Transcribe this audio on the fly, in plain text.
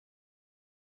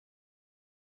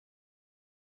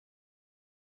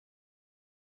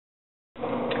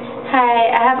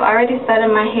Hi, I have already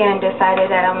started my hair and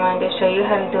decided that I wanted to show you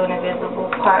how to do an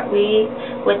invisible part weave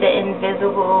with the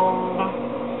invisible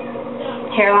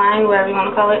hairline, whatever you want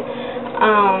to call it.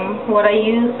 What I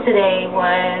used today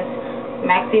was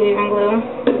Maxi Weaving Glue,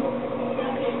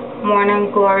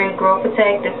 Morning Glory Grow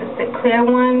Protect. This is the clear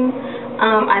one.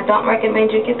 I don't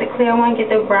recommend you get the clear one, get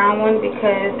the brown one,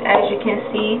 because as you can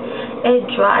see, it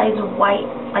dries white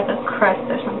like a crust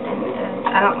or something.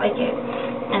 I don't like it.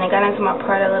 And it got into my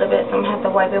part a little bit, so I'm going to have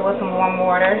to wipe it with some warm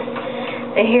water.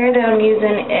 The hair that I'm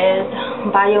using is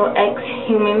BioX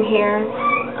human hair.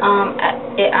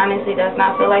 It honestly does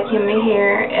not feel like human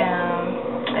hair.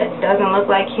 It doesn't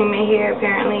look like human hair,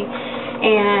 apparently.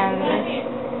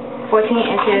 And 14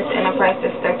 inches, and the price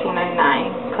is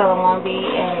 $13.99. Color 1B,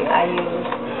 and I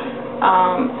use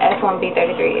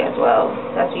F1B33 as well.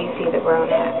 That's where you see the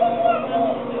brown at.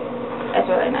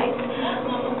 That's really nice.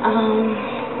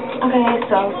 Okay,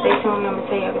 so stay tuned. I'm going to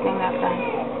tell you everything that's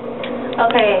done.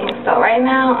 Okay, so right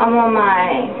now I'm on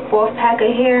my 4th pack of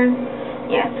hair.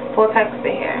 Yes, 4 packs of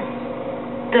hair.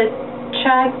 The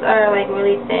tracks are like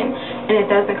really thin, and it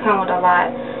doesn't come with a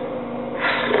lot.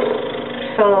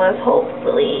 So let's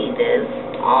hopefully this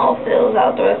all fills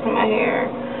out the rest of my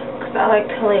hair, because I like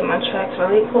to lay my tracks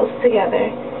really close together.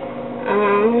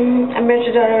 I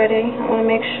measured it already. I want to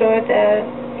make sure that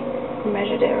I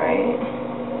measured it right.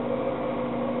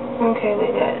 Okay, we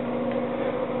good.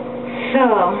 So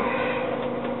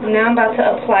now I'm about to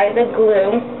apply the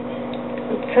glue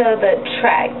to the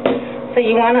track. So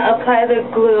you want to apply the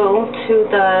glue to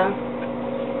the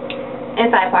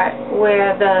inside part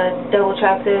where the double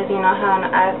tracks is. You know how on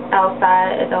the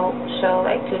outside it don't show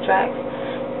like 2 tracks.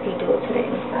 You do it to the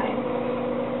inside.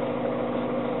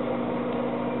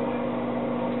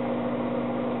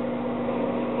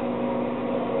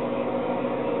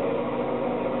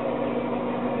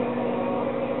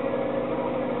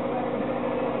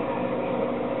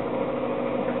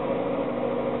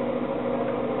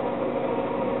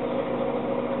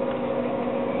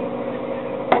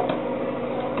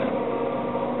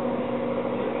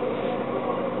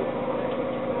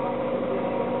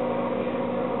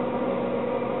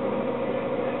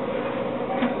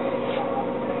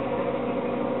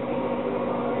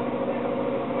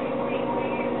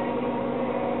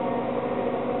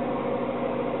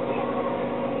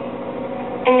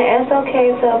 And it's okay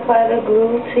to apply the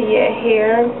glue to your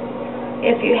hair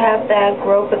if you have that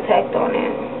Grow Protect on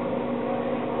it.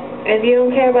 If you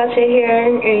don't care about your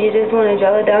hair and you just want to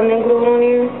gel it down and glue it on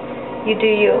there, you do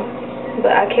you.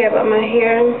 But I care about my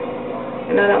hair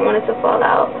and I don't want it to fall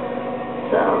out.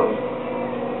 So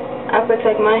I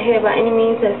protect my hair by any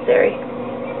means necessary.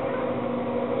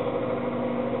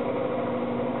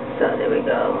 So there we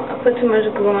go. I put too much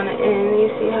glue on the end.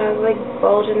 You see how it's like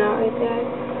bulging out right there?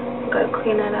 Gotta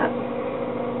clean that up.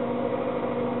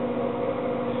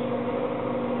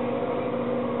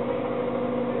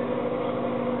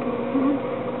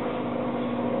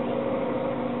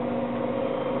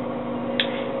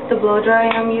 The blow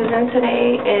dryer I'm using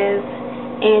today is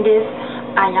Andis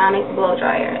Ionic Blow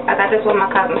Dryer. I got this with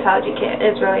my cosmetology kit.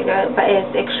 It's really good, but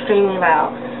it's extremely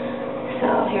loud.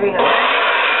 So here we go.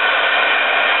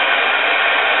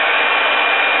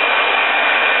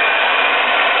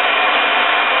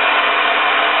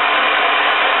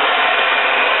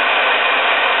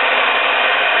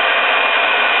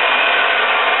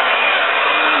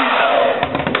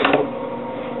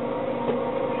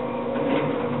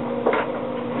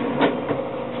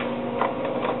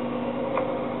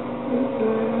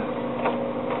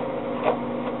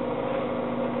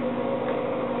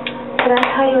 So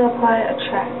that's how you apply a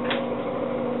track.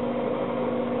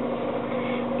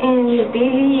 And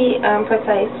be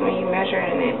precise when you're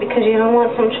measuring it, because you don't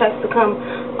want some tracks to come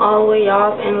all the way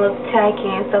off and look tacky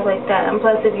and stuff like that. And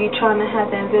plus, if you're trying to have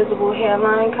the invisible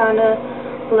hairline kind of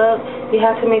look, you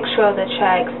have to make sure the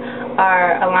tracks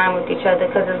are aligned with each other,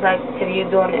 because it's like if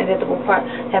you're doing the invisible part,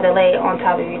 you have to lay it on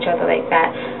top of each other like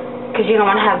that, because you don't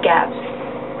want to have gaps.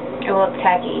 It will look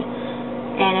tacky.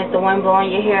 And if the wind blowing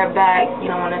your hair back, you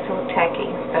don't want it to look tacky.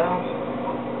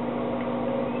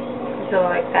 So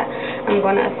like that. I'm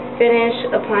going to finish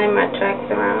applying my tracks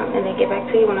around and then get back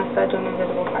to you when I start doing the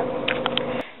invisible part.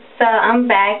 So I'm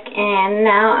back, and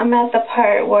now I'm at the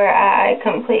part where I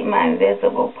complete my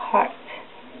invisible part.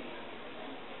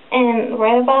 And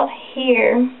right about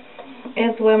here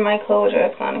is where my closure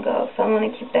is going to go. So I'm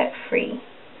going to keep that free.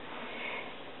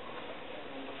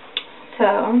 So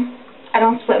I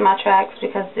don't split my tracks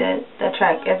because the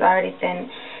track is already thin.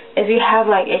 If you have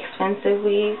like expensive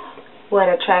weave where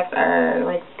the tracks are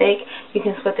like thick, you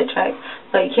can split the tracks,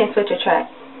 but you can't split your track.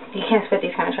 You can't split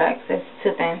these kind of tracks. It's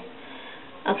too thin.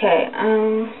 Okay,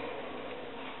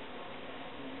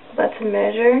 about to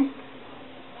measure.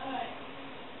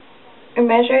 And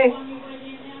measure it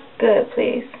good,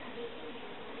 please.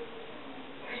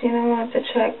 You don't want the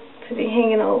track to be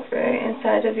hanging over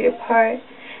inside of your part,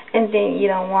 and then you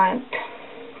don't want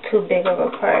too big of a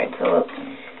part to look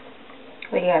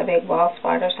like you got a big bald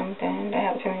spot or something. That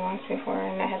happened to me once before,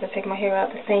 and I had to take my hair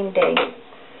out the same day.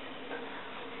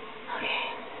 Okay.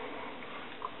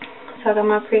 So I got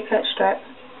my pre-cut strap.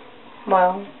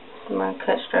 Well, my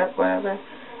cut strap, whatever.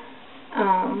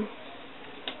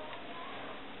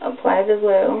 Apply the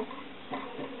glue.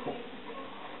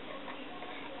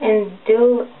 And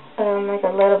do like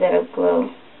a little bit of glue,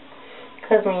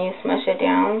 because when you smush it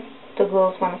down, the glue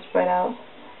is going to spread out.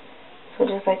 So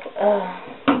just like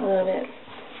a little bit.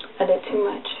 I did too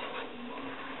much.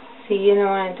 See, you don't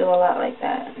want to do a lot like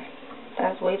that.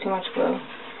 That's way too much glue.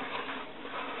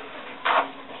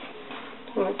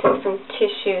 I'm going to take some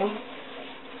tissue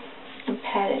and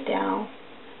pat it down.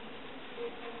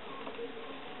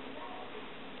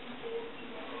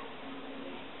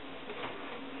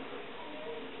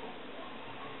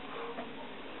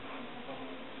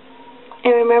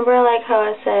 And remember, like how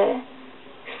I said,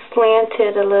 slant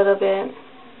it a little bit.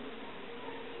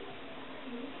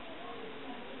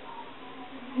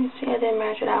 You see, I didn't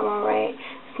measure that one right.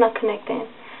 It's not connecting.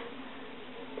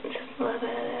 Just a little bit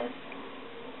of this.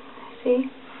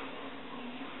 See?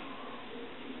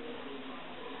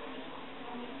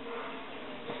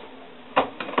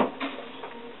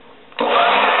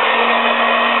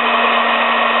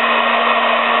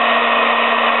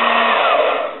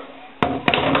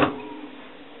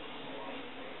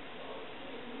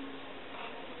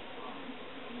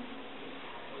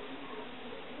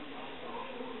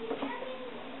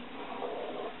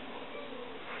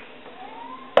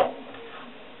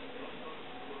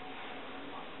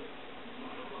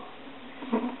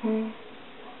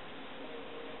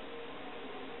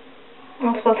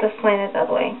 I'm supposed to slant it the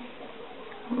other way.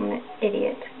 I'm an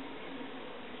idiot.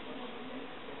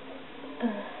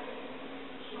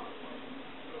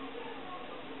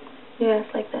 Yeah,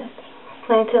 it's like this.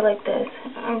 Slant it like this.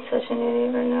 I'm such an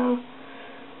idiot right now.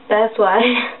 That's why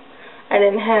I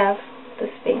didn't have the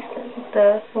space,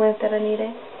 the length that I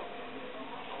needed.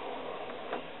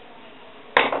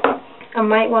 I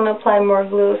might want to apply more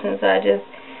glue since I just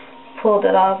pulled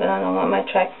it off and I don't want my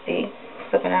track to be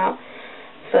slipping out.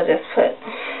 So just put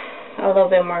a little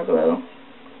bit more glue.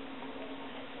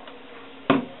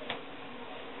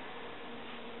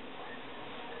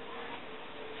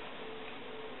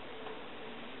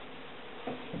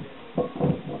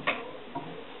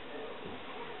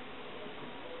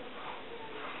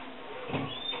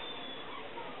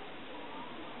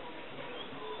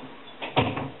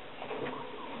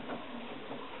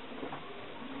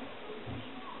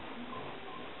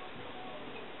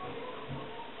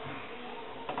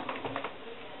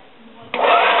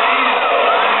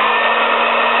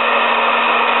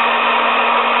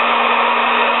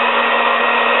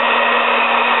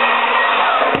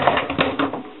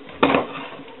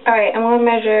 Alright, I'm going to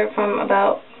measure from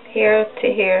about here to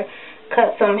here,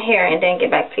 cut some hair, and then get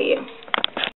back to you.